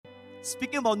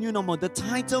Speaking about new normal, the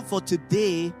title for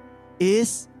today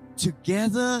is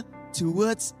Together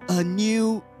Towards a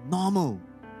New Normal.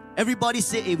 Everybody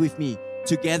say it with me.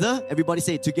 Together. Everybody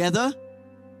say it. Together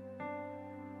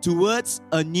towards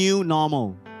a new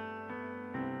normal.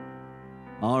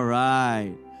 All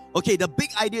right. Okay, the big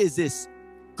idea is this.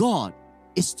 God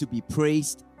is to be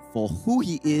praised for who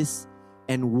He is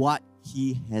and what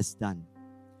He has done.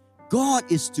 God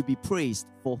is to be praised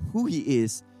for who He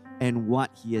is and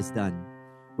what He has done.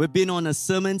 We've been on a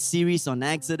sermon series on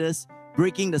Exodus,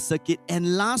 breaking the circuit,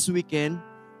 and last weekend,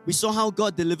 we saw how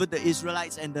God delivered the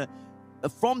Israelites and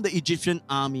from the Egyptian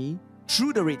army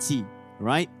through the Red Sea,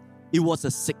 right? It was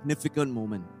a significant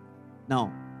moment.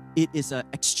 Now, it is an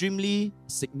extremely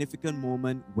significant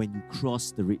moment when you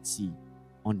cross the Red Sea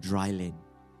on dry land.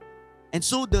 And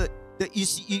so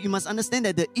you must understand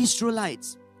that the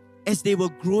Israelites, as they were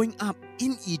growing up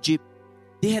in Egypt,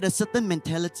 they had a certain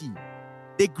mentality.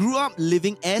 They grew up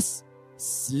living as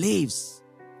slaves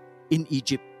in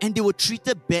Egypt, and they were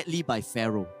treated badly by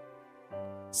Pharaoh.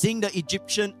 Seeing the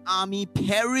Egyptian army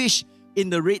perish in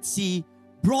the Red Sea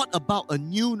brought about a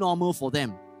new normal for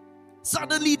them.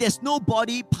 Suddenly, there's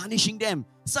nobody punishing them.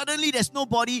 Suddenly, there's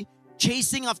nobody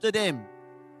chasing after them.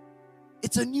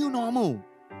 It's a new normal.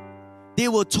 They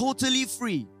were totally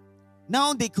free.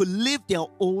 Now they could live their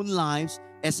own lives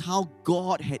as how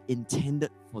God had intended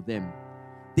for them.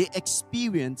 They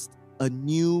experienced a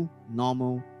new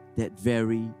normal that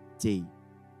very day.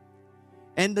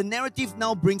 And the narrative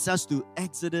now brings us to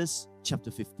Exodus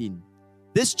chapter 15.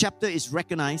 This chapter is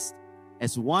recognized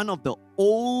as one of the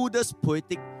oldest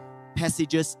poetic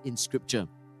passages in Scripture.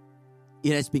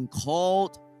 It has been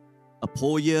called a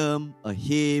poem, a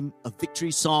hymn, a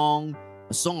victory song,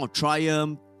 a song of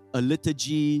triumph, a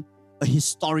liturgy, a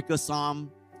historical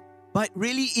psalm. But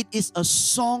really, it is a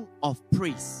song of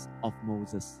praise of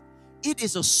Moses. It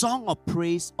is a song of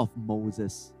praise of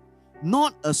Moses.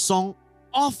 Not a song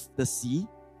of the sea,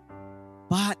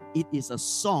 but it is a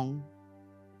song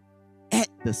at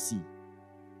the sea.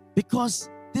 Because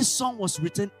this song was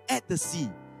written at the sea.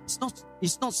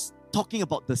 It's not talking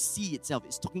about the sea itself.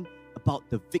 It's talking about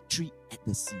the victory at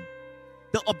the sea.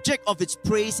 The object of its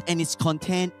praise and its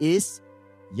content is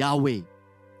Yahweh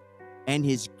and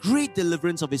His great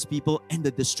deliverance of His people and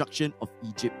the destruction of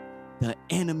Egypt, the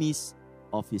enemies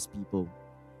of His people.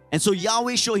 And so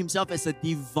Yahweh showed Himself as a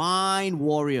divine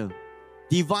warrior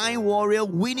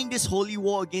winning this holy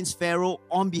war against Pharaoh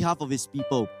on behalf of his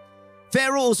people.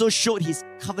 Pharaoh also showed his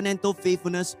covenantal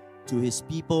faithfulness to his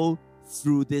people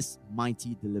through this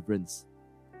mighty deliverance.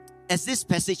 As this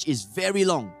passage is very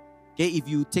long, okay, if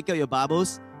you take out your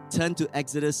Bibles, turn to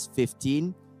Exodus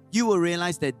 15, you will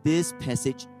realize that this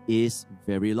passage is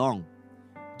very long.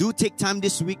 Do take time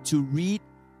this week to read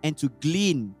and to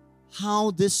glean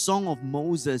how this song of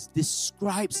Moses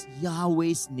describes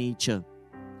Yahweh's nature,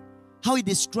 how it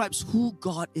describes who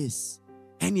God is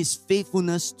and His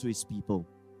faithfulness to His people.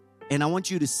 And I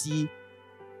want you to see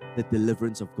the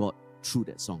deliverance of God through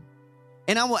that song.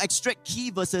 And I will extract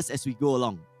key verses as we go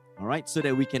along, all right, so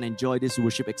that we can enjoy this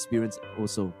worship experience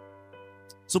also.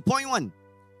 So point 1,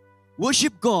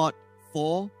 worship God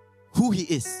for who He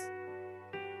is.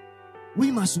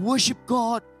 We must worship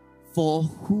God for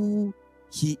who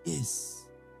He is.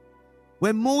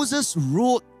 When Moses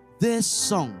wrote this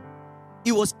song,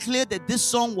 it was clear that this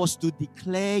song was to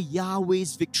declare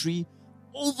Yahweh's victory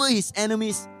over His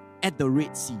enemies at the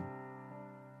Red Sea.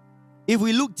 If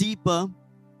we look deeper,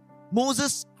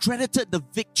 Moses credited the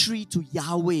victory to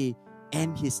Yahweh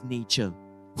and His nature,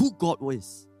 who God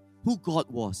was.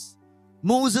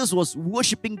 Moses was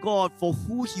worshiping God for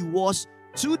who He was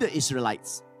to the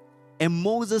Israelites. And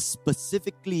Moses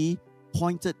specifically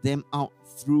pointed them out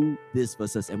through these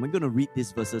verses. And we're going to read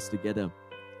these verses together.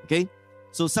 Okay?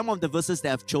 So some of the verses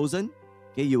that I've chosen,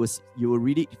 okay, you will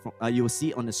read it, you will see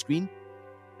it on the screen,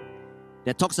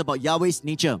 that talks about Yahweh's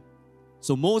nature.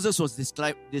 So Moses was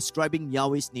describing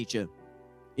Yahweh's nature.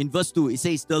 In verse 2, it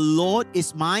says, "The Lord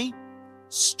is my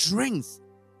strength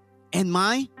and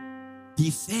my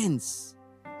defense.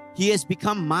 He has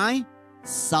become my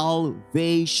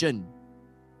salvation.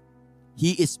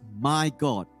 He is my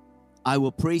God. I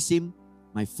will praise Him,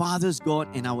 my Father's God,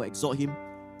 and I will exalt Him.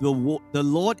 The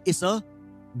Lord is a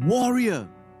warrior.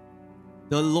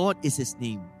 The Lord is His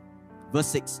name." Verse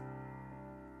 6,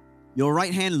 "Your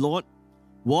right hand, Lord,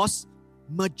 was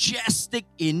majestic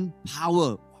in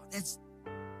power." Wow, that's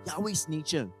Yahweh's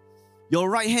nature. "Your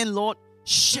right hand, Lord,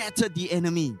 shattered the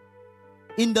enemy.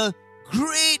 In the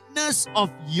greatness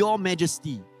of your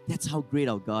majesty." That's how great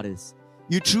our God is.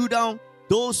 "You threw down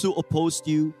those who opposed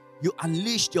you. You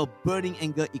unleashed your burning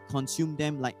anger. It consumed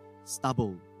them like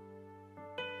stubble."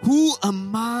 Who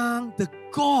among the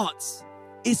gods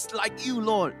is like you,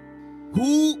 Lord?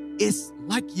 Who is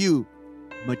like you?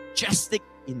 Majestic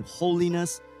in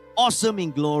holiness, awesome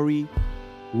in glory,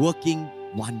 working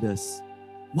wonders.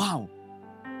 Wow.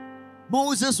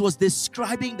 Moses was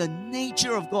describing the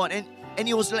nature of God, and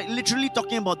he was like literally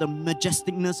talking about the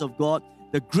majesticness of God,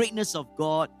 the greatness of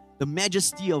God, the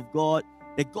majesty of God,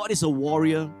 that God is a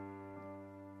warrior.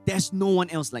 There's no one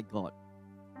else like God.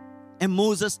 And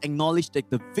Moses acknowledged that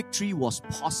the victory was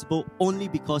possible only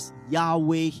because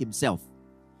Yahweh Himself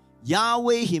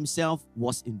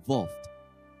was involved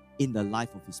in the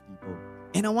life of His people.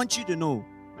 And I want you to know,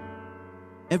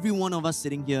 every one of us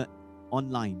sitting here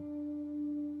online,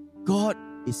 God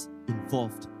is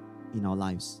involved in our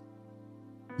lives.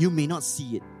 You may not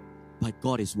see it, but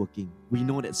God is working. We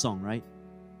know that song, right?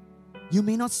 You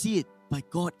may not see it, but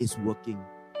God is working.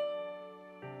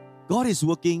 God is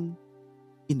working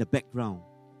in the background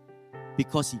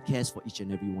because He cares for each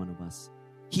and every one of us.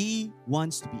 He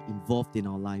wants to be involved in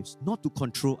our lives, not to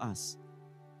control us,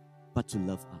 but to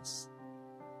love us.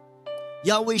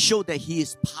 Yahweh showed that He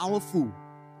is powerful,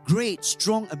 great,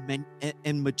 strong,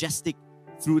 and majestic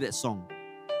through that song.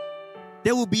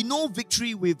 There will be no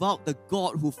victory without the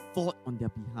God who fought on their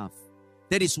behalf.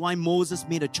 That is why Moses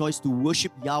made a choice to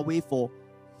worship Yahweh for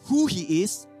who He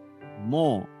is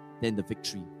more than the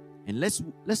victory. And let's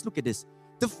look at this.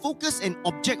 The focus and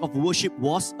object of worship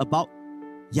was about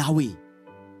Yahweh.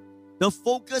 The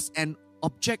focus and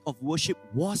object of worship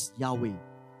was Yahweh.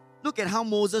 Look at how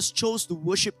Moses chose to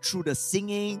worship through the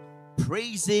singing,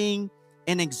 praising,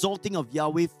 and exalting of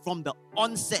Yahweh from the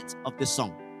onset of the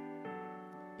song.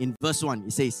 In verse 1,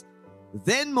 it says,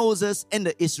 "Then Moses and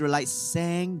the Israelites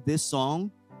sang this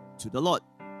song to the Lord.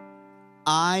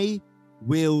 I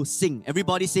will sing."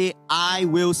 Everybody say, "I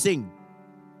will sing."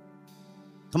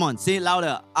 Come on, say it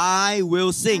louder. I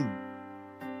will sing.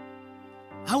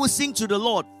 I will sing to the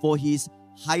Lord, for He is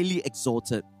highly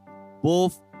exalted.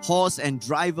 Both horse and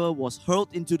driver was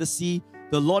hurled into the sea.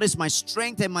 The Lord is my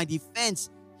strength and my defense.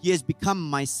 He has become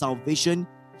my salvation.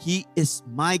 He is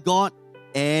my God,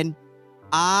 and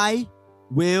I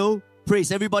will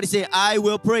praise. Everybody say, I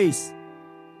will praise.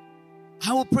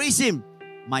 I will praise Him,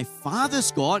 my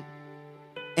Father's God,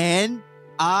 and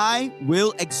I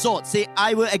will exalt. Say,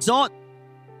 I will exalt.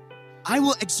 I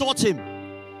will exalt Him.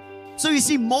 So you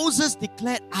see, Moses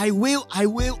declared, I will, I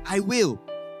will, I will.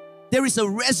 There is a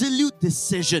resolute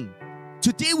decision.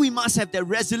 Today we must have that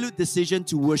resolute decision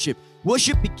to worship.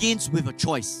 Worship begins with a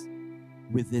choice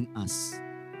within us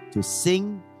to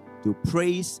sing, to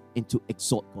praise, and to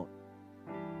exalt God.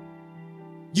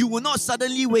 You will not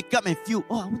suddenly wake up and feel,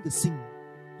 oh, I want to sing,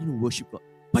 I want to worship God.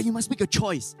 But you must make a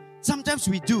choice. Sometimes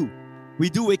we do. We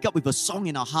do wake up with a song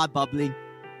in our heart bubbling.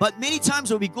 But many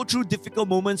times when we go through difficult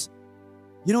moments,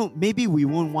 maybe we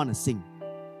won't want to sing.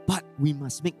 But we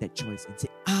must make that choice and say,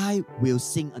 I will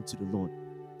sing unto the Lord.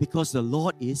 Because the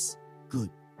Lord is good.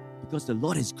 Because the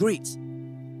Lord is great.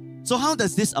 So how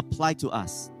does this apply to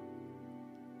us?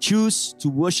 Choose to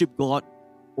worship God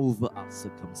over our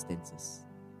circumstances.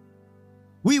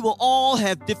 We will all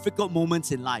have difficult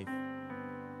moments in life.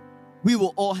 We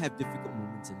will all have difficult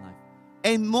moments in life.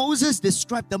 And Moses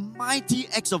described the mighty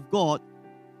acts of God,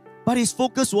 but his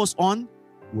focus was on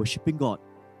worshiping God.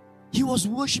 He was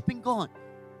worshiping God.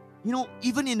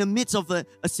 Even in the midst of a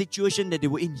situation that they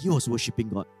were in, he was worshiping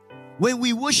God. When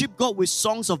we worship God with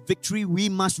songs of victory, we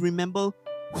must remember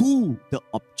who the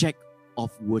object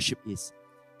of worship is.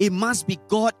 It must be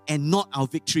God and not our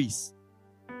victories.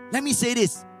 Let me say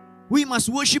this. We must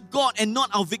worship God and not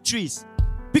our victories.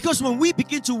 Because when we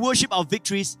begin to worship our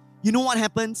victories, you know what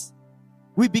happens?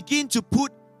 We begin to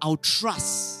put our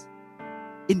trust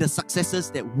in the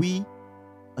successes that we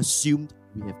assumed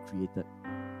we have created.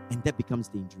 And that becomes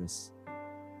dangerous.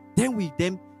 Then we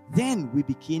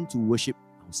begin to worship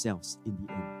ourselves in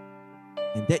the end.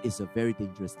 And that is a very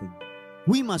dangerous thing.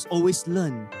 We must always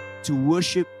learn to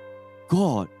worship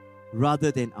God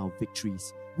rather than our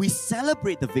victories. We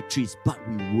celebrate the victories, but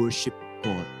we worship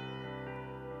God.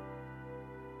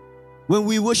 When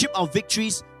we worship our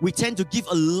victories, we tend to give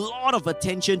a lot of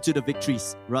attention to the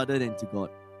victories rather than to God.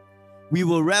 We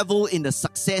will revel in the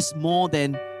success more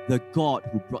than the God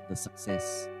who brought the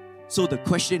success. So the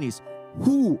question is,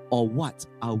 who or what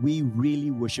are we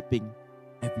really worshiping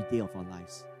every day of our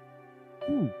lives?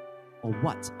 Who or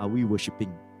what are we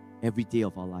worshiping every day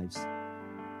of our lives?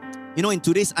 In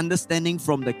today's understanding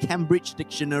from the Cambridge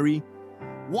Dictionary,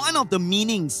 one of the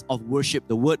meanings of worship,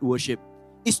 the word worship,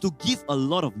 is to give a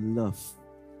lot of love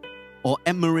or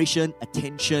admiration,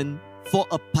 attention for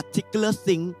a particular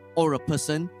thing or a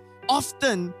person,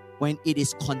 often when it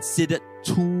is considered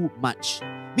too much.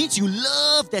 Means you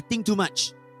love that thing too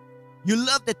much. You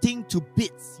love that thing to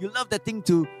bits. You love that thing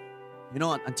to,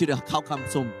 until the cow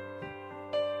comes home.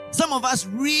 Some of us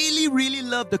really, really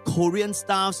love the Korean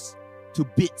stuffs to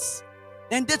bits.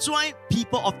 And that's why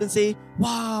people often say,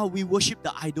 wow, we worship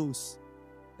the idols.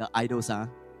 The idols,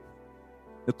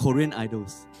 the Korean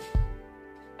idols.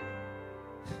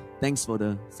 Thanks for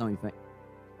the sound effect.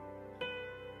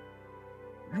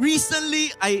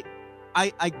 Recently,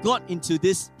 I got into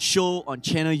this show on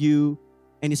Channel U,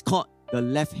 and it's called The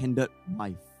Left-Handed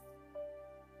Wife.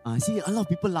 I see a lot of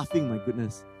people laughing, my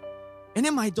goodness. And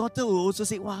then my daughter will also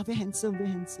say, wow, very handsome, very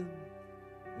handsome.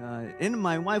 And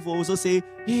my wife will also say,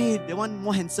 hey, that one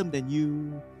more handsome than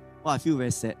you. Wow, I feel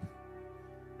very sad.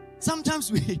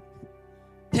 Sometimes we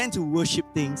tend to worship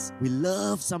things. We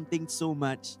love something so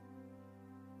much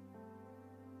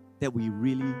that we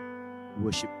really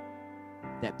worship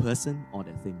that person or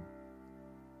that thing.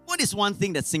 What is one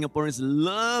thing that Singaporeans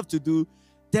love to do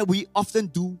that we often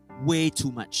do way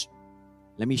too much?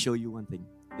 Let me show you one thing.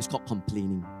 It's called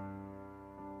complaining.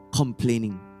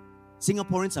 Complaining.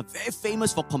 Singaporeans are very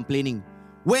famous for complaining.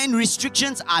 When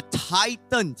restrictions are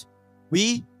tightened,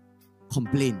 we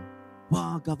complain.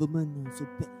 Wow, government, so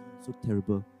bad, so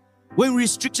terrible. When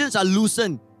restrictions are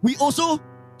loosened, we also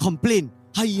complain.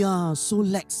 Hiya, so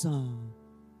lax.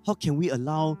 How can we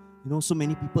allow, so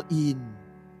many people in?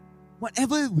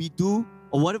 Whatever we do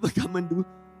or whatever government do,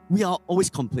 we are always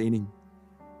complaining.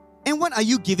 And what are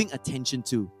you giving attention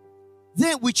to?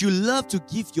 That which you love to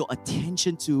give your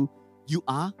attention to, you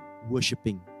are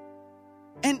worshipping.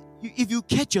 And if you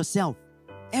catch yourself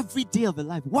every day of your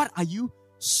life, what are you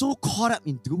so caught up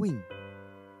in doing?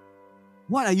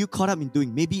 What are you caught up in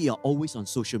doing? Maybe you're always on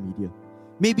social media.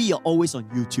 Maybe you're always on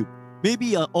YouTube. Maybe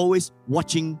you're always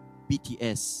watching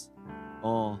BTS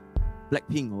or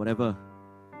Blackpink or whatever.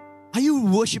 Are you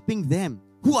worshipping them?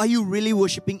 Who are you really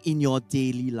worshipping in your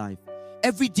daily life?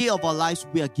 Every day of our lives,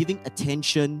 we are giving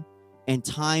attention and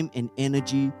time and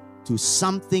energy to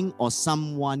something or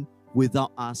someone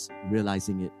without us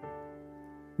realizing it.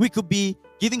 We could be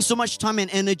giving so much time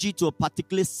and energy to a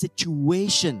particular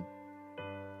situation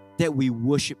that we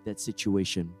worship that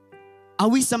situation. Are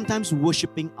we sometimes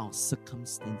worshiping our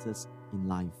circumstances in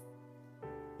life?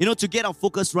 To get our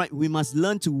focus right, we must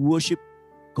learn to worship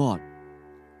God.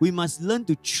 We must learn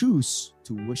to choose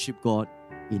to worship God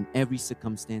in every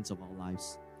circumstance of our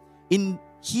lives. In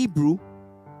Hebrew,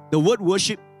 the word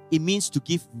worship, it means to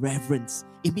give reverence.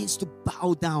 It means to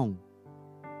bow down.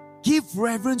 Give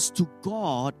reverence to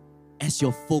God as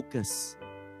your focus.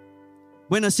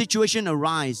 When a situation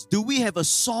arises, do we have a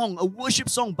song, a worship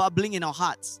song bubbling in our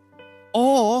hearts?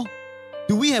 Or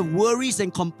do we have worries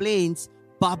and complaints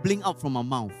bubbling out from our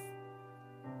mouth?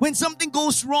 When something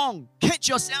goes wrong, catch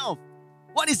yourself.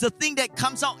 What is the thing that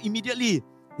comes out immediately?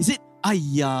 Is it,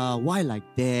 why like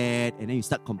that? And then you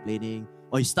start complaining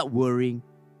or you start worrying.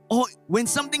 Or when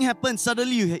something happens,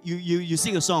 suddenly you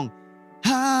sing a song.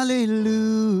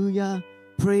 Hallelujah,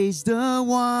 praise the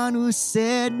one who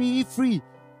set me free.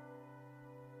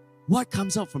 What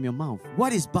comes out from your mouth?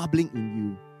 What is bubbling in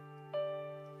you?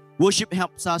 Worship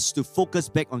helps us to focus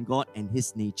back on God and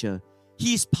His nature.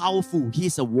 He is powerful. He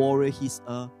is a warrior. He is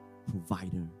a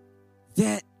provider.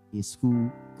 That is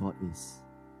who God is.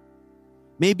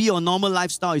 Maybe your normal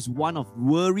lifestyle is one of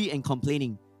worry and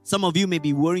complaining. Some of you may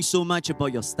be worrying so much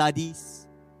about your studies.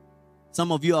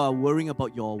 Some of you are worrying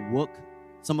about your work.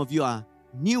 Some of you are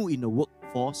new in the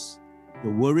workforce.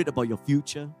 You're worried about your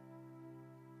future.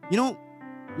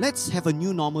 Let's have a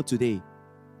new normal today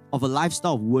of a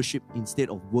lifestyle of worship instead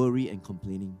of worry and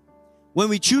complaining. When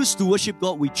we choose to worship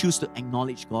God, we choose to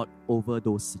acknowledge God over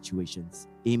those situations.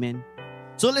 Amen.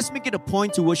 So let's make it a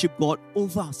point to worship God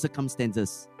over our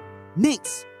circumstances.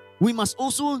 Next, we must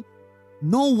also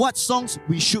know what songs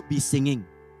we should be singing.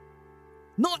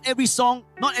 Not every song,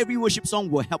 not every worship song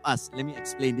will help us. Let me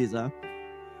explain this.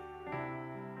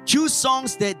 Choose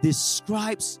songs that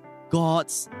describes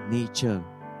God's nature.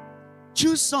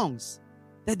 Choose songs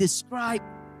that describe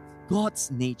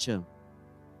God's nature.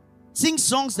 Sing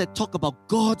songs that talk about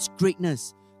God's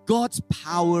greatness, God's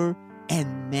power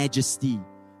and majesty.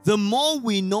 The more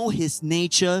we know His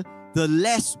nature, the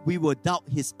less we will doubt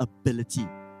His ability.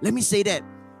 Let me say that.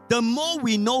 The more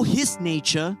we know His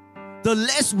nature, the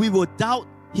less we will doubt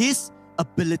His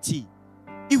ability.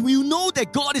 If we know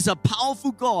that God is a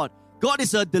powerful God, God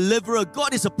is a deliverer,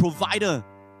 God is a provider,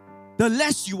 the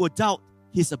less you will doubt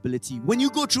His ability. When you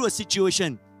go through a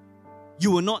situation, you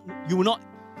will not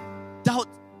doubt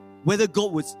whether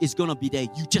God is going to be there.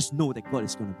 You just know that God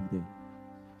is going to be there.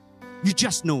 You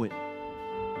just know it.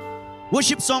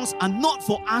 Worship songs are not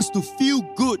for us to feel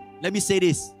good. Let me say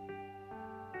this.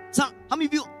 How many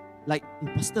of you like, hey,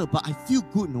 Pastor, but I feel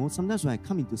good, no? Sometimes when I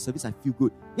come into service, I feel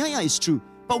good. Yeah, it's true.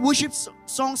 But worship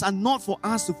songs are not for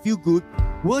us to feel good.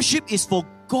 Worship is for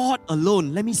God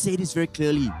alone. Let me say this very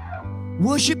clearly.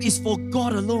 Worship is for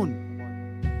God alone.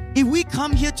 If we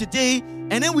come here today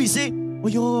and then we say, oh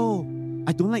yo,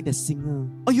 I don't like that singer.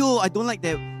 Oh yo, I don't like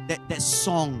that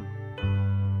song.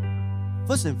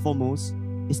 First and foremost,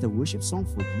 is the worship song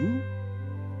for you?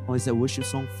 Or is the worship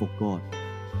song for God?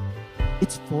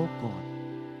 It's for God.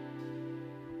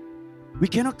 We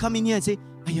cannot come in here and say,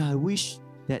 I wish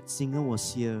that singer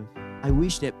was here. I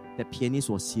wish that pianist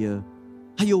was here.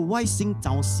 Why sing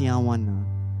down one?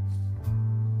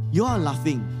 You are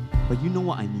laughing, but you know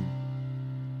what I mean.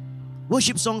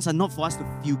 Worship songs are not for us to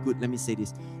feel good. Let me say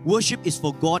this. Worship is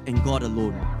for God and God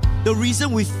alone. The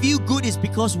reason we feel good is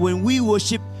because when we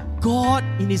worship, God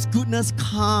in His goodness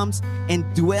comes and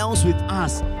dwells with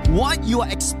us. What you are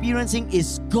experiencing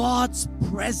is God's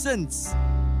presence.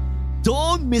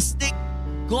 Don't mistake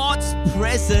God's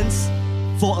presence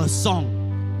for a song.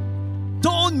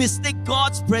 Don't mistake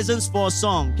God's presence for a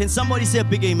song. Can somebody say a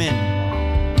big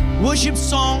amen? Worship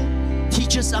song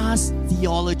teaches us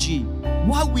theology.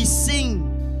 What we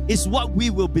sing is what we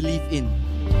will believe in.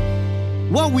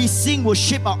 What we sing will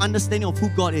shape our understanding of who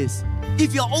God is.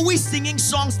 If you're always singing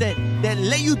songs that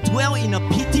let you dwell in a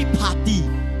pity party,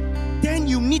 then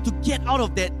you need to get out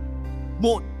of that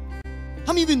mode.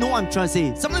 How many of you know what I'm trying to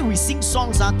say? Sometimes we sing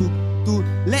songs to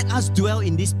let us dwell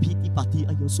in this pity party.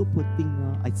 You're so poor thing.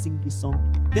 I sing this song.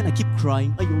 Then I keep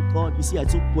crying. God, you see, I'm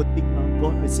so poor thing.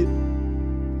 God, I said,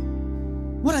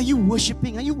 what are you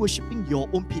worshipping? Are you worshipping your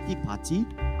own pity party?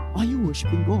 Or are you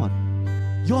worshipping God?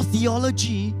 Your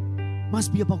theology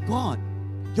must be about God.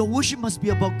 Your worship must be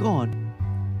about God.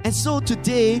 And so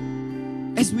today,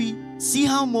 as we saw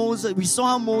how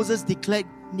Moses declared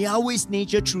Yahweh's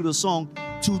nature through the song,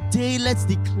 today let's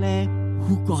declare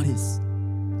who God is.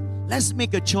 Let's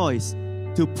make a choice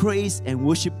to praise and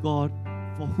worship God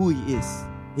for who He is.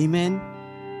 Amen.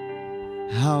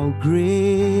 How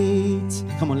great,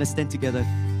 come on, let's stand together,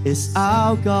 is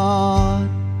our God.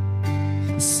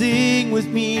 Sing with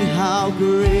me, how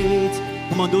great.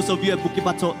 Come on, those of you at Bukit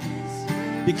Batok,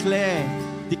 declare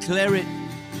it.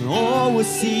 Oh, we'll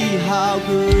see how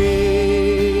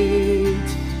great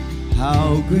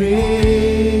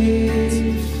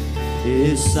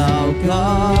is our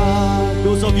God.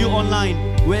 Those of you online,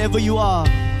 wherever you are,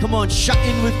 come on, shut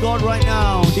in with God right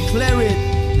now. Declare it.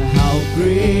 How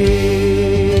great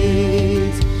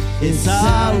is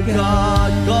our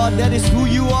God. God, that is who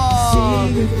you are.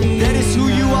 That is who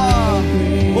you are.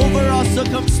 Over our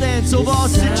circumstance, over our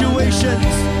situations,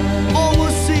 all will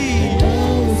see.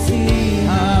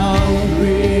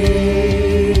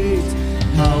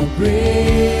 How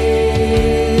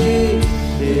great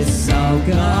is our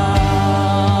God.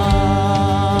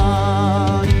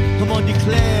 Come on,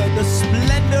 declare the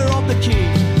splendor of the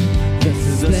King. The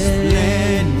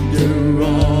splendor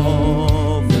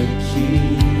of the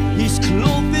King. He's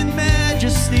clothed in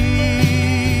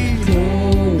majesty.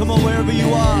 Come on, wherever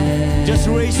you are, just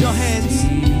raise your hands.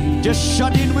 Just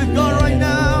shut in with God right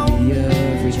now.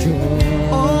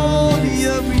 Oh, the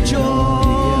earth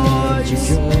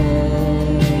rejoices.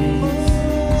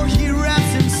 Oh, He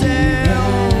wraps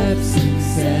Himself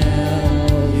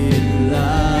in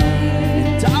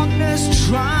light. Darkness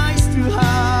tries to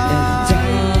hide.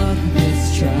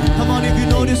 Come on, if you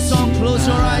know this song, close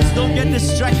your eyes. Don't get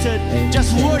distracted.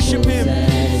 Just worship Him.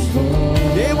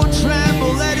 They will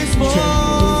tremble at His voice.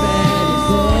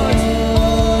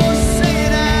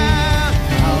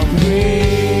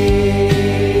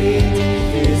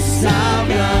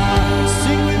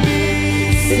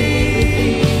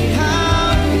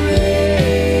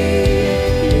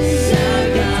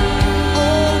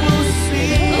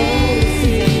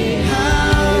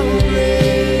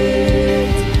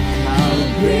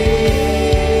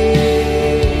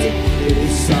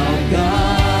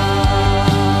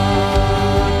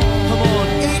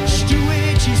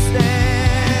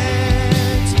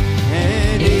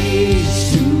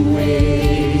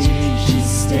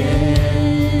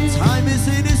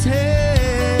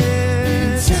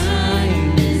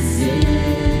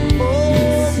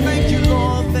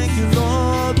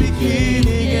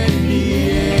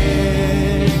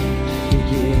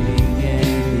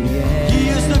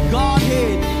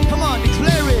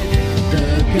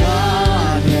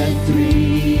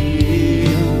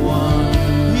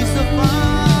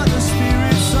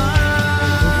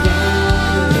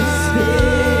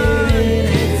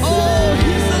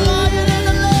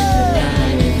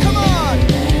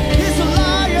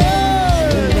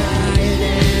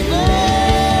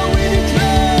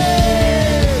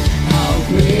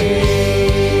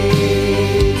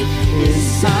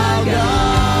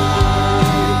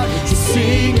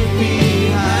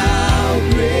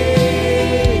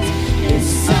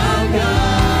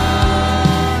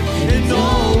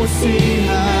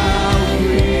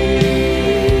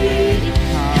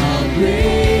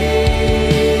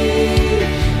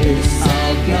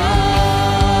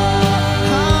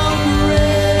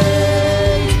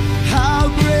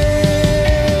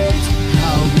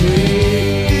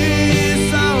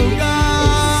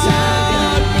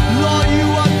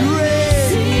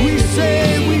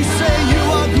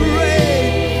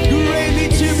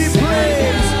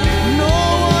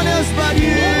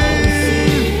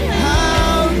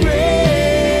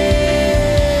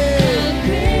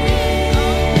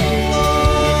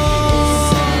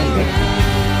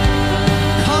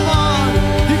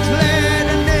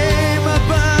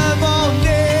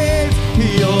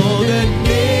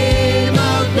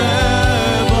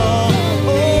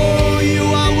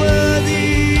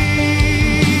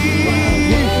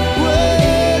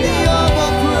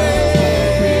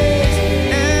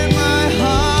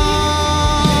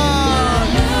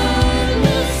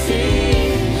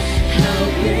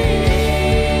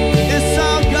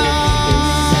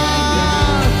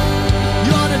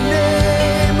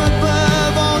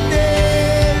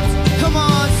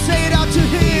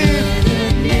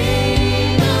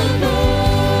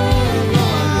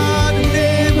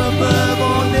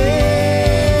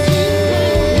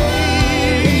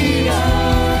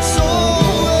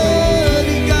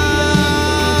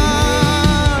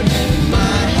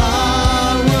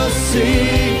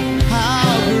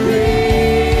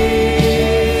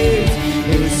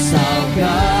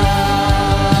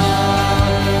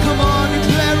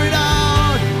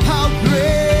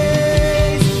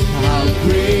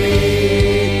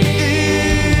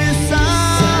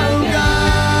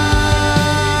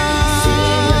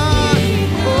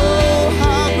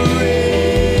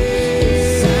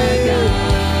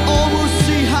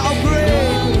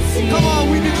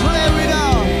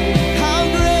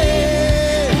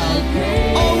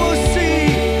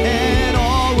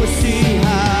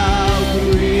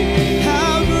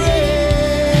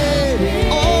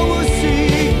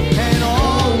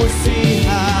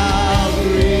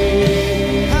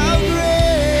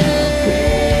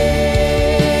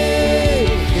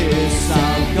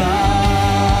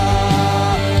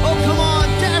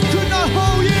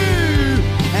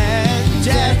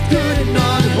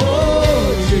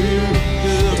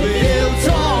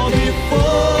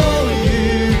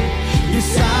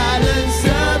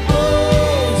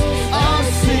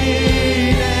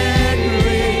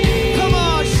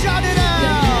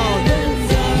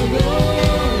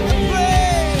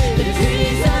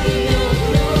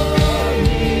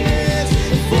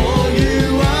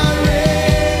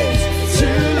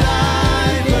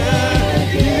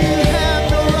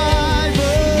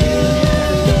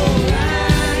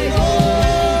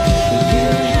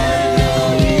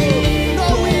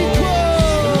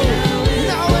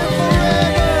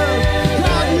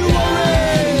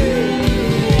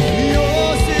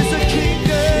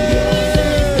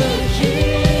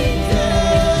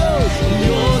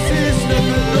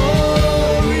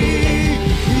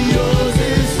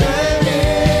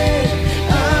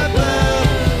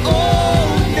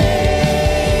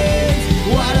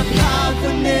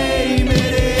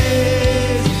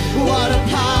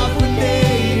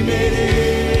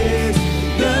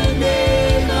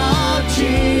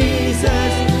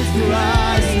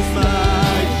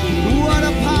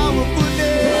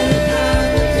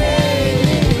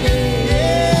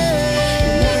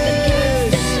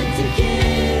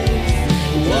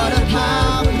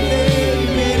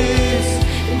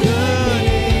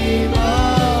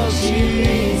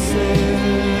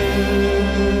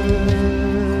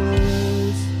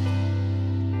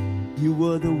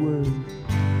 Word.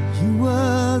 You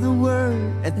were the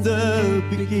Word at the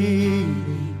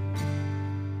beginning.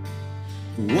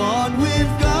 One with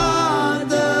God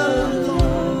the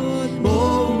Lord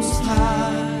Most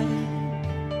High.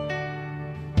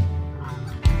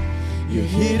 Your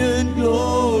hidden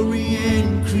glory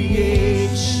in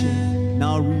creation,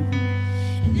 now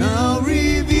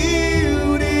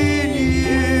revealed in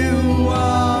you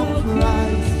are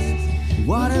Christ.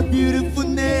 What a beautiful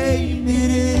name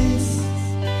it is.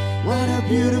 What a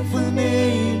beautiful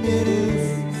name it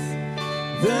is.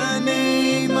 The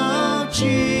name of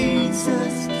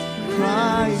Jesus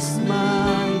Christ,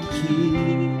 my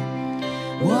King.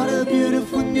 What a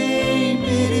beautiful name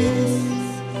it is.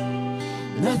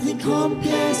 Nothing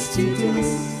compares to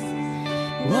this.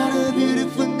 What a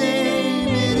beautiful name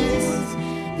it is.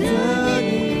 The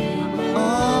name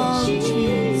of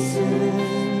Jesus.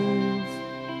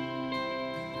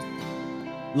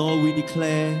 Lord, we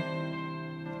declare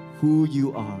who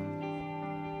you are.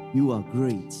 You are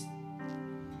great.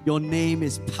 Your name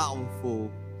is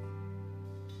powerful.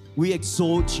 We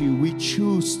exalt you. We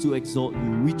choose to exalt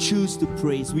you. We choose to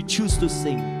praise. We choose to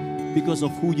sing because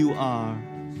of who you are.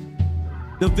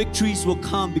 The victories will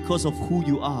come because of who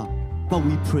you are. But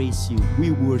we praise you.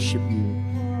 We worship you.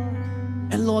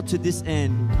 And Lord, to this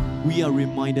end, we are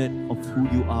reminded of who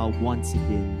you are once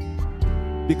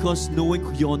again. Because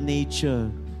knowing your nature,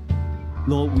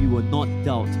 Lord, we will not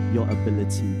doubt your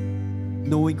ability.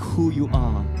 Knowing who you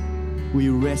are, we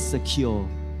rest secure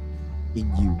in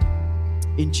you.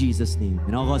 In Jesus' name.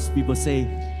 And all God's people say,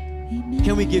 amen.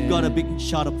 Can we give God a big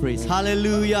shout of praise?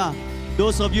 Hallelujah.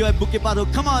 Those of you at Bukit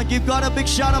Batok, come on, give God a big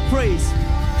shout of praise.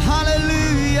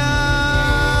 Hallelujah.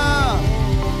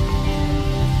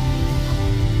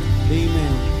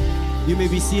 Amen. You may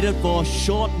be seated for a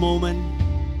short moment.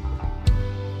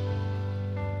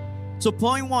 So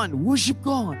point one, worship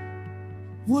God.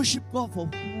 Worship God for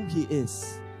who He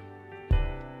is.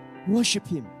 Worship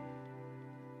Him.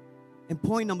 And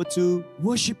point number two,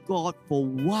 worship God for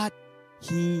what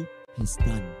He has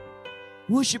done.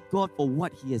 Worship God for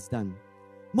what He has done.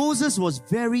 Moses was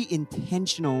very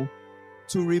intentional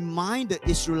to remind the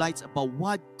Israelites about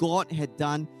what God had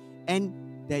done and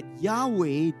that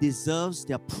Yahweh deserves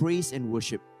their praise and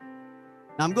worship.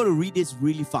 Now I'm going to read this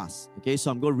really fast. Okay,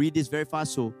 so I'm going to read this very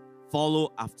fast, so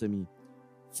follow after me.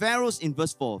 Pharaoh's in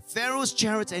verse 4. Pharaoh's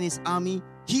chariots and his army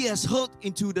he has hurled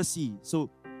into the sea. So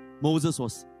Moses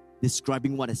was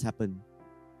describing what has happened.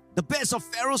 The best of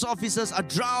Pharaoh's officers are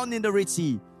drowned in the Red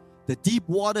Sea. The deep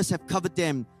waters have covered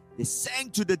them. They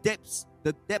sank to the depths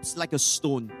like a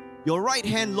stone. Your right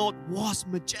hand, Lord, was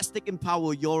majestic in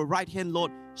power. Your right hand,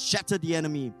 Lord, shattered the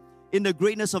enemy. In the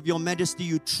greatness of your majesty,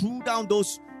 you threw down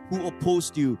those who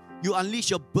opposed you. You unleashed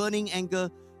your burning anger.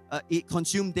 It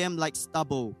consumed them like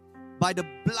stubble. By the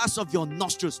blast of your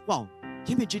nostrils. Wow,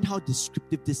 can you imagine how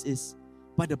descriptive this is?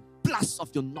 By the blast of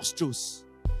your nostrils,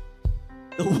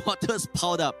 the waters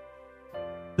piled up.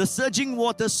 The surging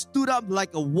waters stood up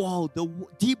like a wall. The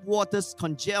deep waters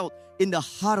congealed in the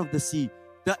heart of the sea.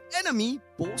 The enemy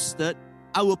boasted,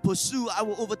 I will pursue, I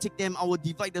will overtake them, I will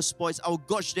divide the spoils, I will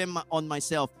gorge them on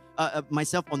myself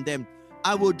on them.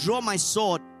 I will draw my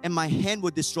sword and my hand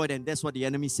will destroy them. That's what the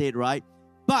enemy said, right?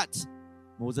 But,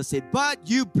 Moses said, but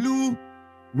you blew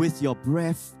with your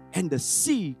breath and the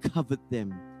sea covered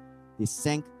them. They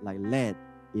sank like lead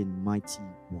in mighty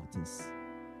waters.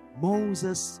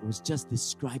 Moses was just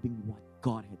describing what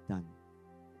God had done.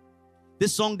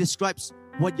 This song describes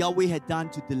what Yahweh had done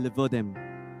to deliver them.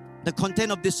 The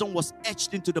content of this song was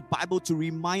etched into the Bible to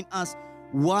remind us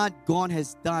what God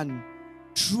has done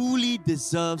truly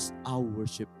deserves our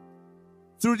worship.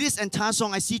 Through this entire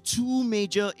song, I see two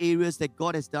major areas that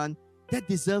God has done that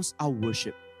deserves our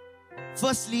worship.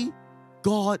 Firstly,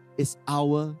 God is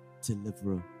our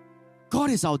deliverer. God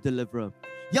is our deliverer.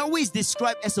 Yahweh is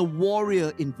described as a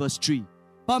warrior in verse 3.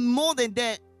 But more than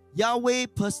that, Yahweh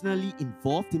personally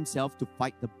involved himself to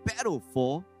fight the battle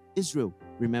for Israel.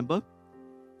 Remember?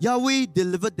 Yahweh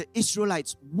delivered the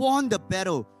Israelites, won the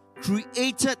battle,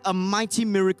 created a mighty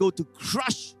miracle to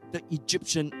crush the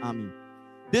Egyptian army.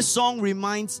 This song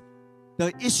reminds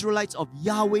the Israelites of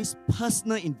Yahweh's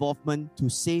personal involvement to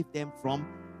save them from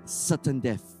certain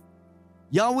death.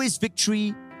 Yahweh's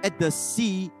victory at the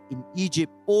sea in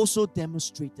Egypt also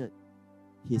demonstrated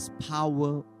His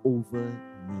power over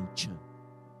nature.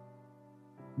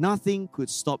 Nothing could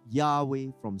stop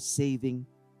Yahweh from saving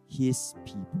His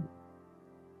people.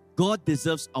 God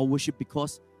deserves our worship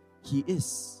because He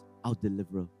is our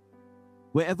deliverer.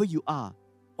 Wherever you are,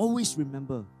 always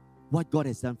remember what God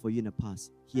has done for you in the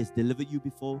past. He has delivered you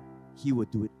before, He will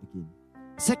do it again.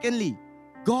 Secondly,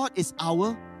 God is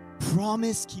our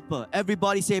promise keeper.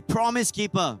 Everybody say promise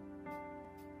keeper.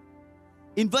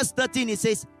 In verse 13 it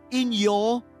says, in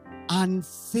your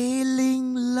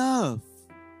unfailing love,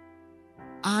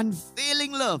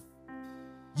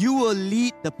 you will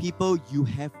lead the people you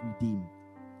have redeemed.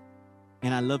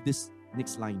 And I love this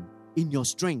next line. In your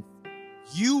strength,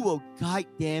 you will guide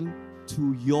them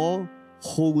to your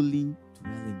holy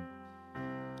dwelling.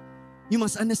 You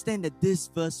must understand that this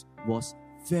verse was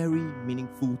very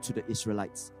meaningful to the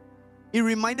Israelites. It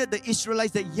reminded the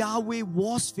Israelites that Yahweh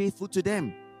was faithful to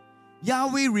them.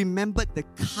 Yahweh remembered the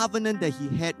covenant that He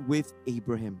had with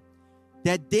Abraham,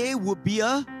 that they would be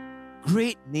a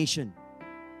great nation.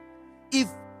 If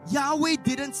Yahweh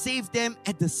didn't save them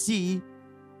at the sea,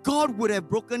 God would have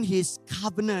broken His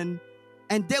covenant,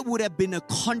 and that would have been a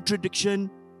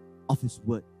contradiction of His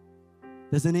word.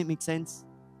 Doesn't it make sense?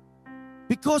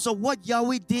 Because of what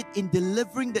Yahweh did in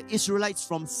delivering the Israelites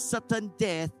from certain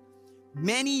death,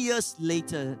 many years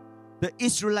later, the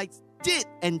Israelites did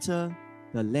enter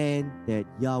the land that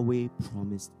Yahweh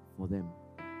promised for them.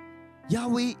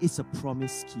 Yahweh is a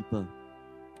promise keeper.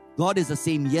 God is the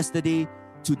same yesterday,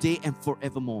 today, and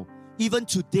forevermore. Even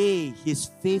today, His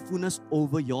faithfulness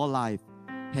over your life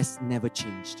has never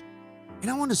changed. And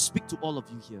I want to speak to all of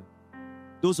you here,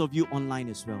 those of you online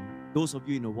as well, those of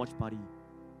you in the watch party.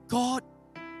 God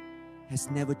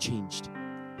has never changed.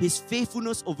 His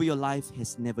faithfulness over your life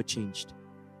has never changed.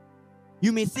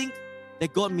 You may think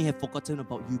that God may have forgotten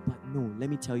about you, but no, let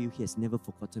me tell you, He has never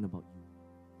forgotten about you.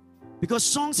 Because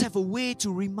songs have a way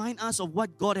to remind us of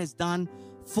what God has done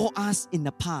for us in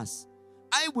the past.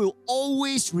 I will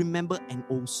always remember an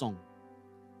old song.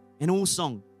 An old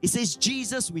song. It says,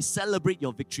 Jesus, we celebrate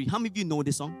your victory. How many of you know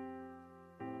this song?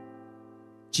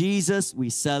 Jesus, we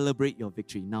celebrate your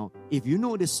victory. Now, if you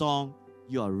know this song,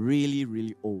 you are really,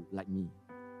 really old like me.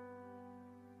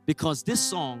 Because this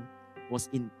song was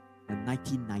in the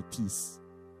 1990s.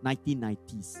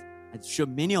 1990s. I'm sure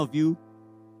many of you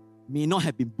may not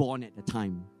have been born at the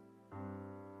time.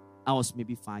 I was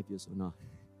maybe 5 years old now.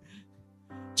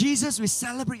 Jesus, we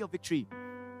celebrate your victory.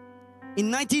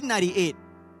 In 1998,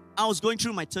 I was going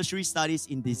through my tertiary studies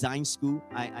in design school.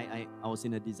 I was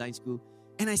in a design school,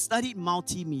 and I studied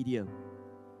multimedia.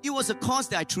 It was a course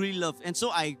that I truly loved, and so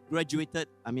I graduated.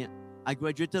 I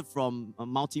graduated from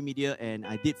multimedia, and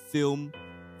I did film,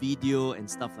 video, and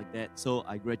stuff like that. So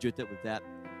I graduated with that.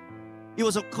 It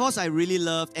was a course I really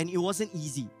loved, and it wasn't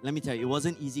easy. Let me tell you, it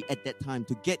wasn't easy at that time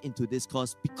to get into this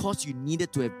course because you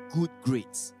needed to have good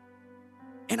grades.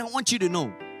 And I want you to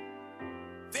know,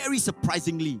 very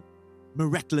surprisingly,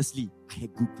 miraculously, I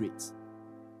had good grades.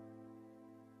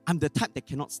 I'm the type that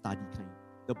cannot study kind.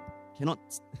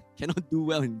 Cannot do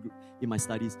well in my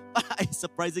studies. But I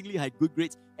surprisingly had good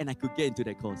grades and I could get into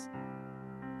that course.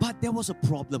 But there was a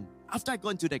problem. After I got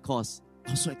into that course,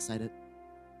 I was so excited.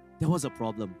 There was a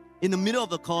problem. In the middle of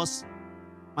the course,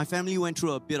 my family went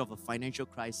through a bit of a financial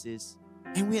crisis,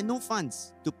 and we had no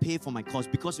funds to pay for my course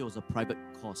because it was a private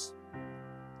course.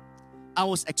 I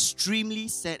was extremely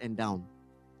sad and down.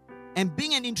 And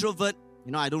being an introvert,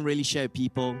 I don't really share with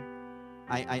people.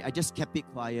 I just kept it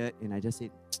quiet, and I just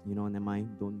said, never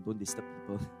mind, don't disturb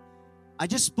people. I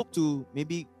just spoke to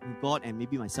maybe God and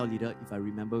maybe my cell leader, if I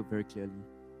remember very clearly.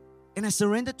 And I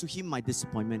surrendered to Him my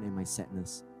disappointment and my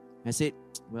sadness. I said,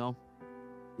 well,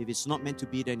 if it's not meant to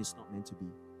be, then it's not meant to be.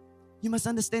 You must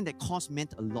understand that course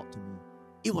meant a lot to me.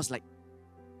 It was like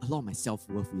a lot of my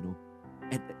self-worth,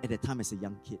 at the time as a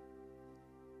young kid.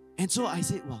 And so I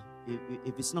said, well,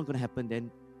 if it's not going to happen, then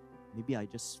maybe I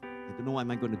don't know what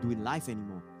am I going to do in life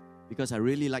anymore, because I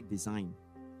really like design.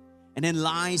 And then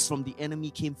lies from the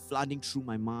enemy came flooding through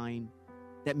my mind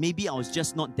that maybe I was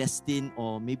just not destined,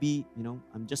 or maybe,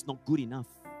 I'm just not good enough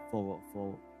for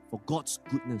God's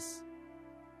goodness.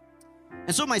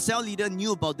 And so my cell leader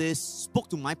knew about this, spoke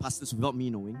to my pastors without me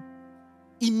knowing.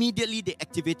 Immediately, they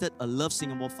activated a Love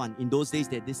Singapore Fund. In those days,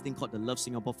 they had this thing called the Love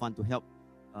Singapore Fund to help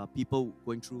people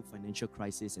going through financial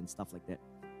crisis and stuff like that,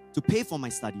 to pay for my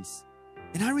studies.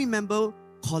 And I remember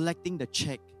collecting the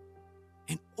check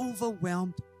and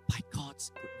overwhelmed by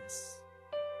God's goodness.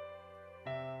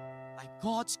 By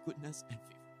God's goodness and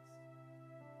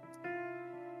faithfulness.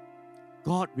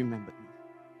 God remembered me.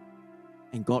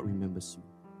 And God remembers you.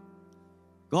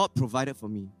 God provided for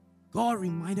me. God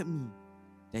reminded me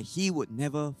that He would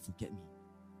never forget me.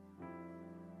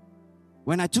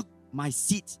 When I took my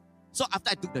seat, so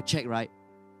after I took the check, right,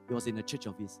 it was in the church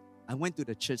office. I went to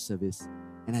the church service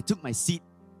and I took my seat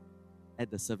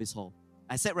at the service hall.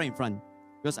 I sat right in front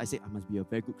because I said, I must be a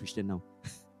very good Christian now.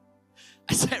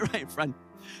 I sat right in front.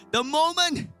 The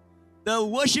moment the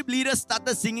worship leader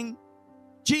started singing,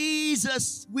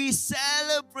 Jesus, we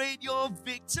celebrate your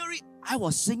victory. I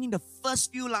was singing the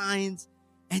first few lines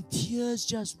and tears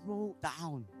just rolled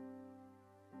down.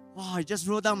 Wow, it just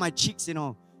rolled down my cheeks,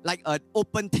 like an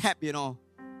open tap,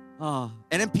 and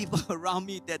then people around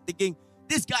me, they're thinking,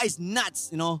 this guy is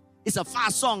nuts, It's a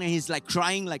fast song and he's like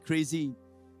crying like crazy.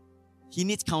 He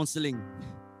needs counseling.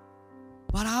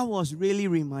 But I was really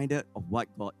reminded of what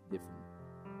God did for me.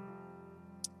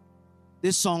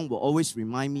 This song will always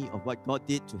remind me of what God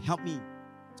did to help me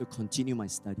to continue my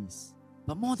studies.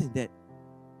 But more than that,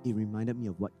 it reminded me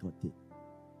of what God did.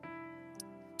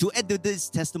 To add to this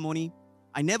testimony,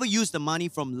 I never used the money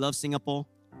from Love Singapore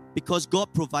because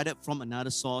God provided from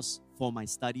another source for my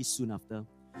studies soon after.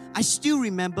 I still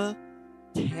remember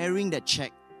tearing that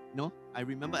check. I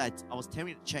remember I was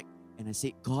tearing the check and I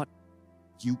said, God,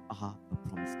 you are a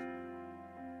promise keeper.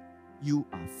 You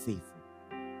are faithful.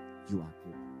 You are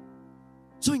good.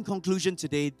 So in conclusion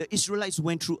today, the Israelites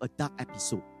went through a dark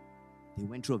episode. They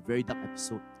went through a very dark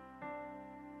episode.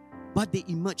 But they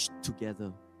emerged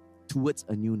together towards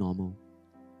a new normal.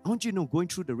 I want you to know, going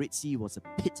through the Red Sea was a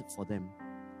pit for them.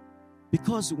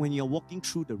 Because when you're walking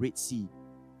through the Red Sea,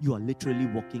 you are literally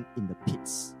walking in the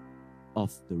pits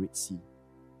of the Red Sea.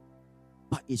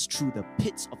 But it's through the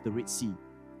pits of the Red Sea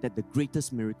that the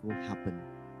greatest miracle happened.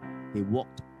 They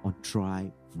walked on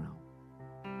dry ground.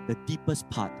 The deepest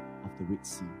part of the Red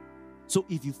Sea. So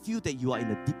if you feel that you are in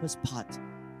the deepest part,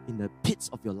 in the pits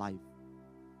of your life,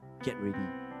 get ready.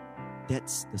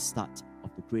 That's the start of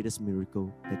the greatest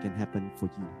miracle that can happen for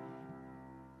you.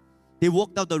 They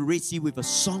walked out the Red Sea with a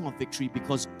song of victory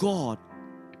because God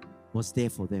was there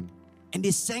for them. And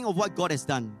they sang of what God has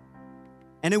done.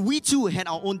 And then we too had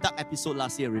our own dark episode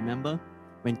last year, remember?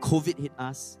 When COVID hit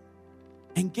us.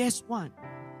 And guess what?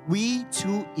 We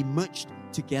too emerged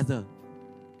together.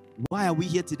 Why are we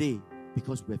here today?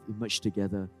 Because we have emerged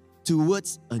together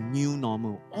towards a new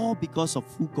normal. All because of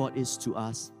who God is to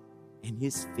us and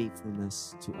His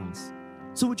faithfulness to us.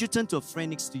 So would you turn to a friend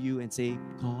next to you and say,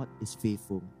 God is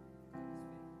faithful.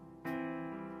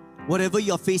 Whatever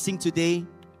you're facing today,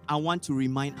 I want to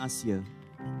remind us here.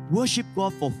 Worship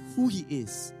God for who He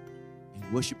is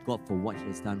and worship God for what He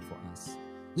has done for us.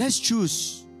 Let's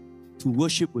choose to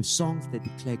worship with songs that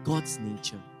declare God's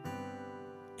nature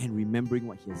and remembering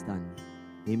what He has done.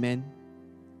 Amen.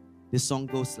 This song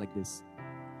goes like this.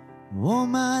 All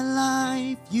my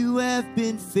life you have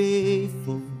been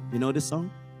faithful. You know this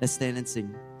song? Let's stand and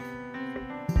sing.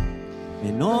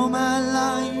 And all my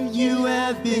life you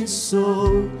have been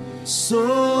so,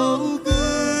 so good.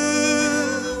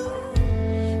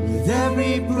 With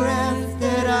every breath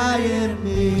that I am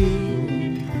able,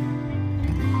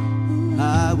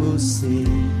 I will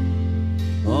sing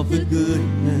of the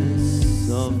goodness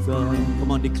of God.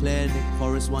 Come on, declare the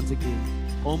chorus once again.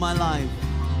 All my life.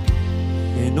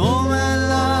 And all my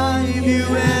life you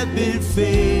have been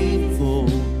faithful.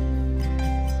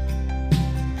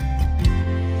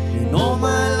 And all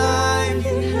my life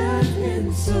you have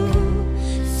been so,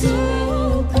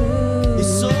 so good. You're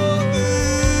so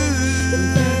good.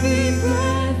 With every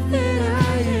breath that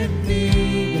I am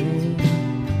able,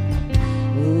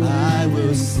 I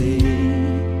will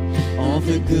sing of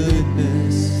the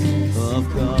goodness of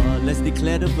God. Let's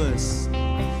declare the verse.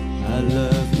 I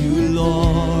love you,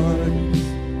 Lord.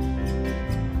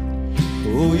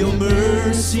 Oh, your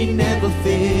mercy never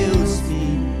fails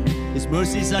me. His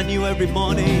mercies are new every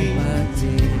morning.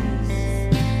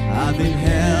 I've been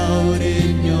held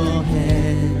in your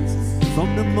hands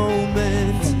from the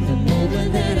moment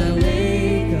that I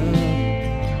wake up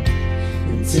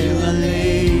until I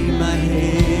lay my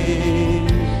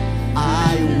head.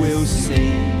 I will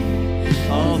sing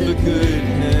of the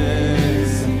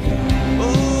goodness of God.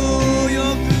 Oh,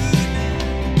 your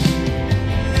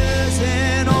goodness,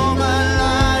 and all my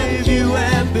life you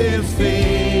have been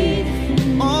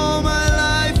faithful. All my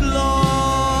life,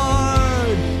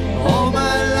 Lord, all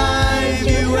my life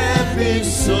you have been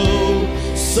so,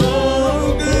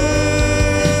 so good.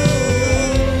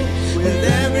 With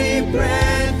every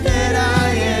breath that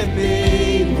I am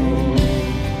able,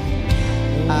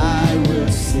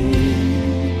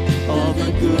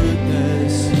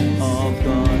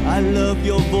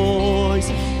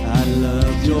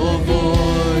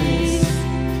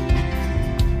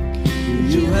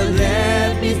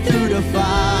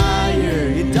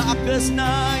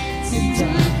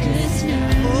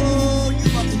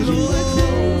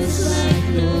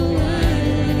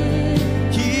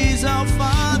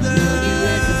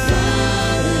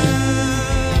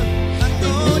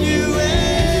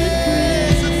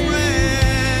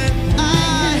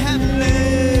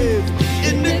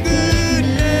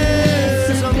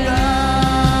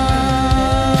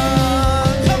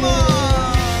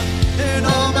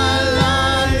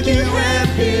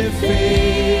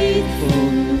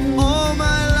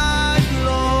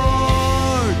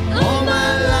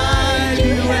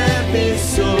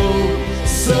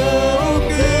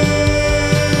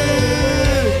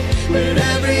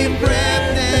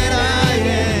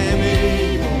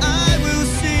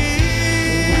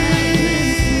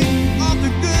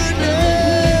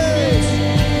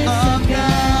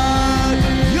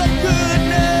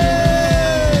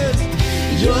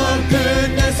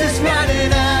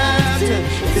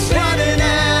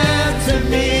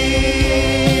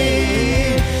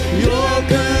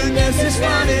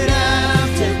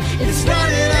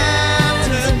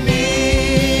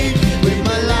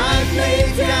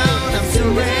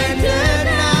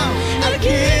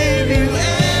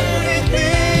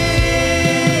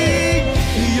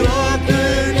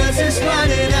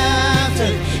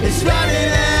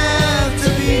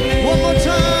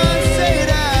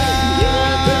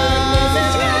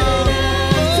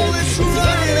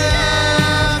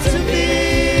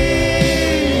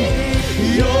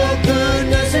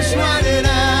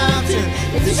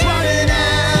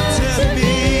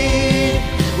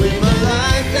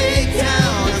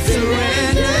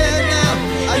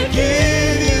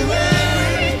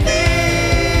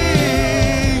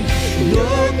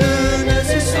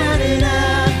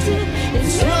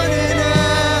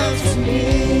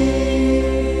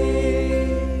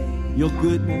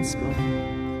 goodness, God.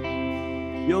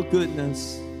 Your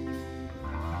goodness.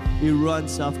 It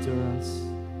runs after us.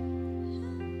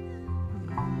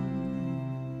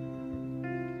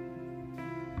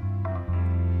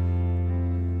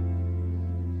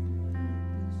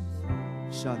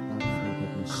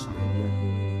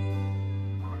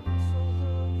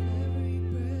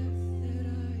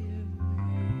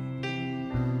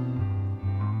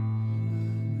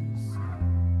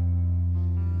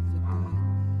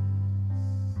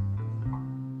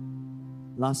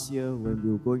 Last year, when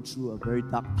we were going through a very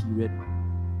dark period,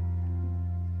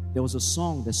 there was a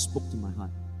song that spoke to my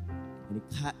heart, and it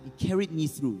carried me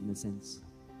through, in a sense.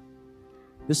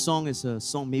 This song is a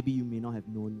song maybe you may not have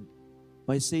known,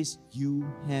 but it says, "You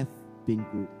have been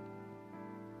good."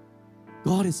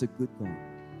 God is a good God.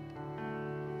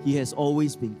 He has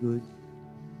always been good,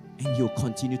 and He'll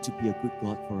continue to be a good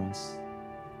God for us.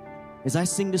 As I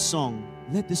sing this song,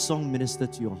 let this song minister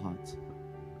to your heart.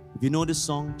 If you know this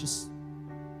song, just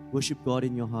worship God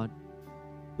in your heart.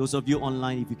 Those of you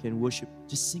online, if you can worship,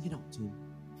 just sing it out to Him.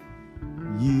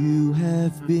 You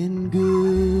have been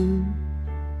good.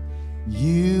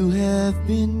 You have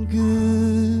been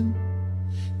good.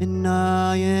 And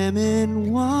I am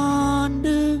in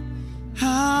wonder,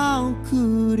 how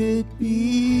could it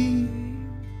be?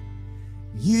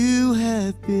 You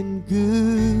have been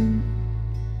good.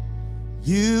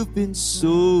 You've been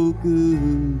so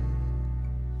good.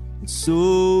 In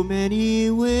so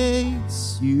many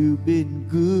ways, you've been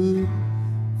good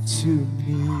to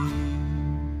me.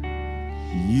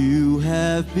 You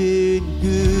have been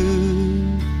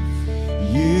good.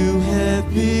 You have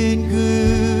been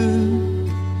good.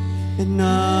 And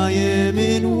I am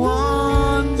in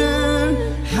wonder,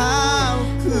 how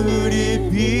could it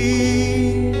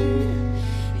be?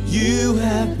 You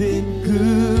have been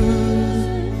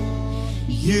good.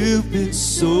 You've been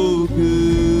so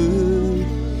good.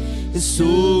 In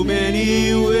so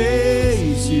many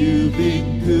ways, you've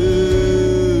been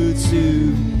good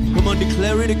to. Come on,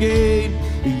 declare it again.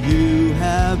 You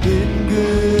have been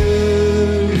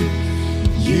good.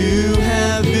 You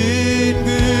have been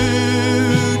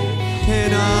good.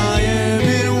 And I am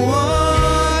in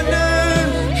wonder,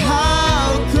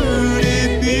 how could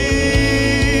it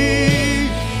be?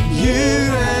 You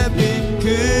have been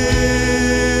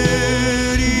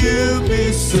good. You've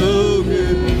been so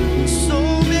good.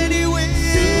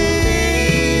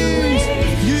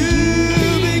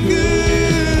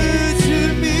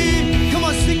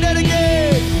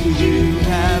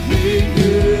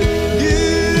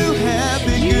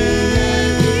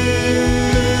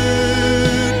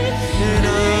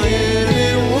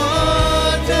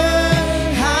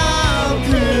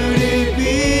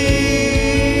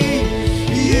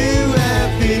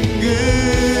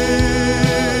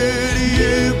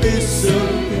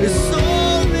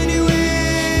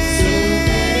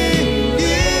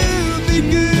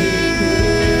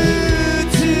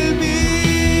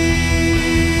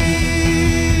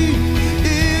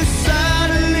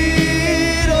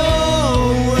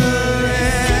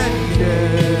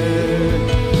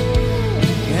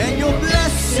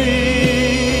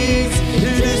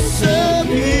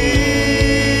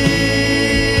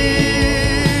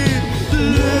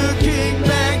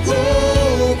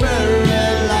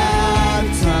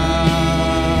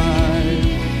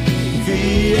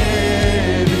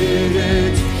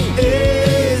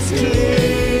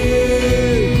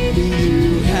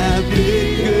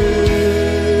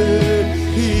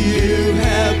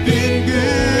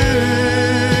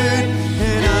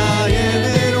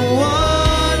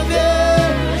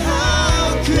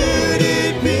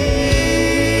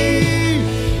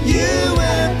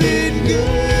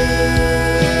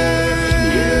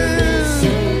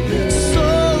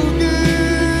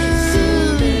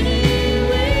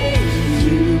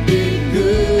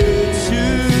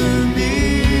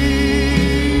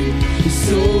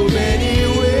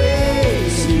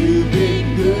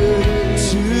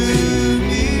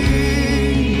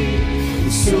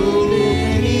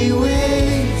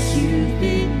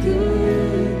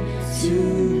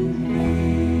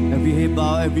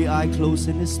 Close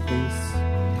in this place.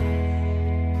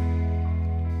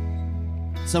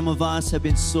 Some of us have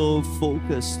been so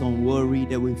focused on worry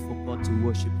that we forgot to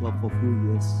worship God for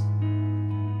who He is.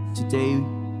 Today,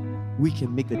 we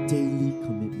can make a daily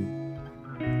commitment.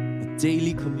 A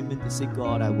daily commitment to say,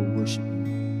 God, I will worship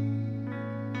You.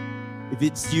 If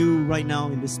it's you right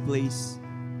now in this place,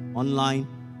 online,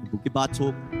 in Bukit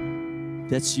Batok,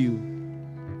 that's you.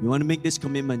 You want to make this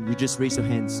commitment, you just raise your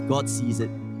hands. God sees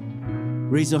it.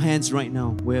 Raise your hands right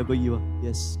now, wherever you are.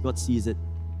 Yes, God sees it.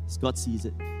 Yes, God sees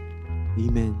it.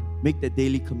 Amen. Make that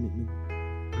daily commitment.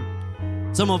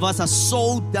 Some of us are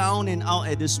so down and out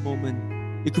at this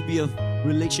moment. It could be a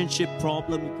relationship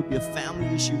problem. It could be a family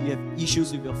issue. You have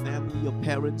issues with your family, your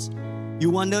parents. You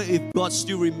wonder if God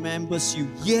still remembers you.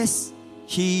 Yes,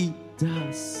 He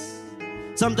does.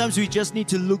 Sometimes we just need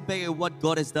to look back at what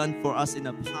God has done for us in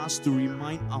the past to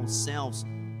remind ourselves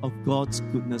of God's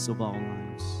goodness of our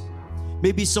lives.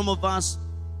 Maybe some of us,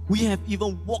 we have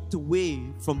even walked away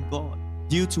from God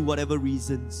due to whatever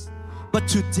reasons. But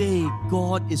today,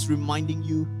 God is reminding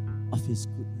you of His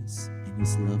goodness and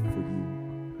His love for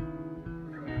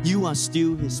you. You are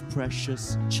still His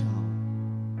precious child.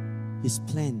 His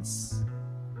plans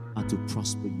are to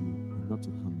prosper you and not to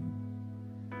harm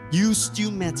you. You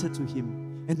still matter to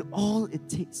Him. And all it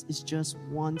takes is just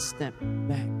one step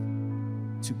back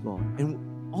to God.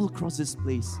 And all across this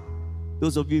place,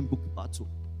 those of you in Bukit Batok,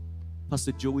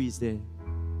 Pastor Joey is there.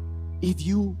 If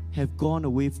you have gone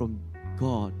away from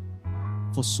God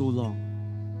for so long,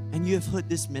 and you have heard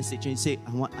this message and you say,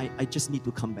 I just need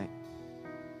to come back.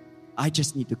 I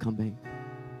just need to come back.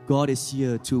 God is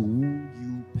here to woo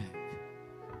you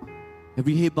back.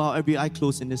 Every head bowed, every eye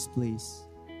closed in this place.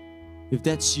 If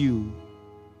that's you,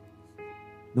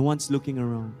 no one's looking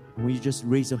around. I want you to just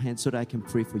raise your hand so that I can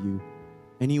pray for you.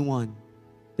 Anyone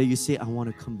that you say, I want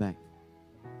to come back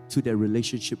to that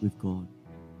relationship with God.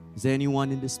 Is there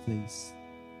anyone in this place?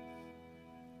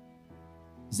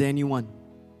 Is there anyone?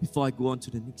 Before I go on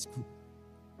to the next group.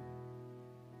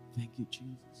 Thank you,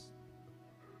 Jesus.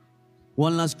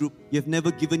 One last group. You've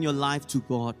never given your life to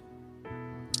God.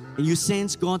 And you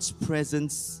sense God's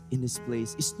presence in this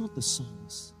place. It's not the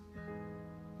songs.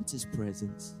 It's His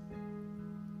presence.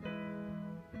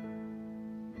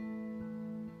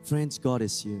 Friends, God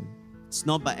is here. It's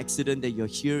not by accident that you're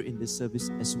here in this service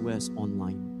as well as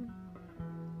online.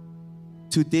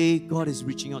 Today, God is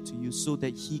reaching out to you so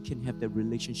that He can have that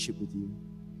relationship with you.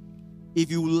 If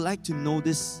you would like to know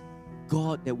this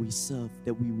God that we serve,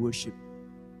 that we worship,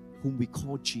 whom we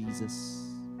call Jesus,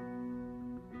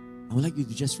 I would like you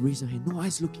to just raise your hand. No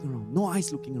eyes looking around. No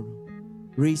eyes looking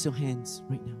around. Raise your hands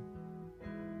right now.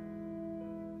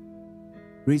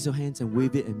 Raise your hands and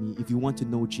wave it at me if you want to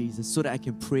know Jesus so that I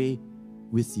can pray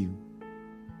with you.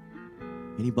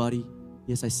 Anybody?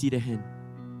 Yes, I see the hand.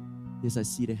 Yes, I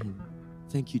see the hand.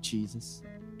 Thank you, Jesus.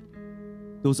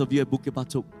 Those of you at Bukit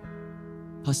Batok,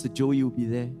 Pastor Joey will be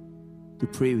there to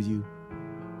pray with you.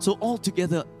 So all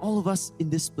together, all of us in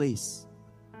this place,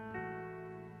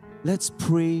 let's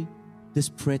pray this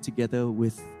prayer together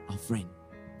with our friend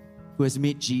who has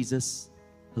made Jesus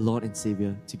the Lord and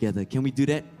Savior together. Can we do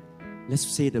that? Let's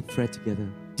say the prayer together.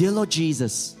 Dear Lord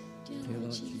Jesus, Dear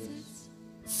Lord Jesus,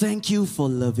 thank you for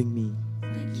loving me.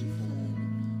 thank you for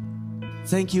loving me.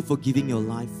 Thank you for giving your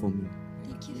life for me.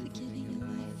 Thank you for giving your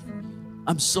life for me.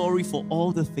 I'm sorry for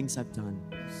all the things I've done.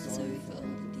 Sorry for all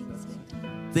the things I've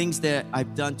done. Things that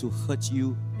I've done to hurt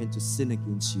you and to sin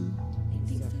against you. And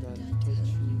things I've done to hurt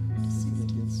you and to sin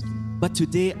against you. But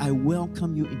today I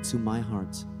welcome you into my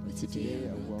heart. But today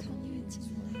I welcome you into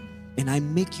my life. And I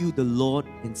make you the Lord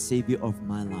and Savior of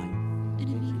my life. And I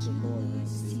make you the Lord and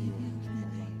Savior of my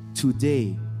life.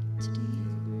 Today, Today,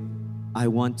 I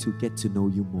want to get to know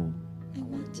you more. I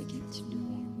want to get to know you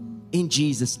more. In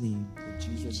Jesus' name. In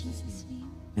Jesus'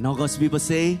 name. And all God's people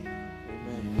say,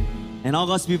 Amen. and all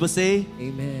God's people say,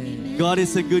 Amen. God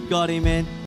is a good God, amen.